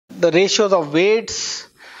the ratios of weights.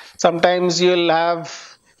 Sometimes you'll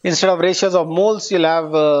have, instead of ratios of moles, you'll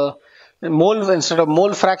have mole, instead of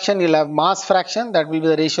mole fraction, you'll have mass fraction. That will be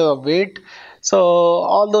the ratio of weight. So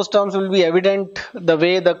all those terms will be evident the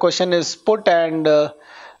way the question is put and by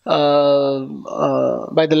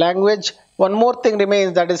the language. One more thing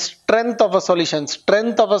remains, that is strength of a solution.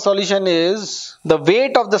 Strength of a solution is the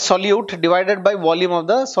weight of the solute divided by volume of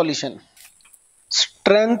the solution.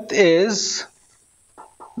 Strength is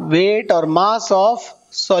weight or mass of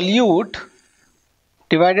solute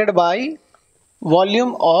divided by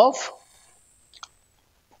volume of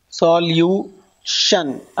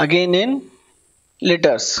solution, again in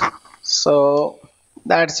liters. So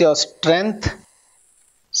that's your strength.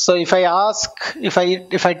 So if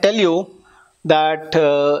I tell you that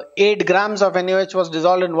 8 grams of NaOH was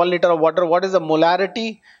dissolved in 1 liter of water, what is the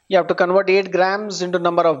molarity? You have to convert 8 grams into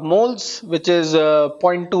number of moles, which is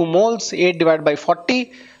 0.2 moles. 8 divided by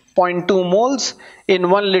 40, 0.2 moles in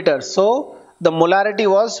 1 liter. So the molarity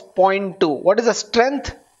was 0.2. What is the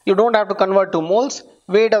strength? You don't have to convert to moles.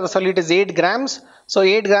 Weight of the solute is 8 grams. So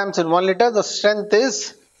 8 grams in 1 liter, the strength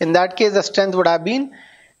is, in that case, the strength would have been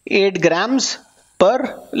 8 grams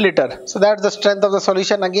per liter. So that's the strength of the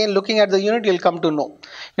solution. Again, looking at the unit, you'll come to know.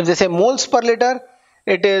 If they say moles per liter,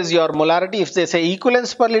 it is your molarity. If they say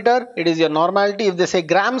equivalents per liter, it is your normality. If they say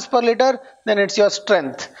grams per liter, then it's your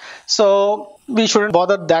strength. So we shouldn't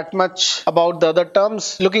bother that much about the other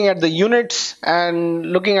terms. Looking at the units and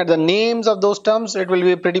looking at the names of those terms, it will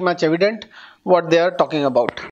be pretty much evident what they are talking about.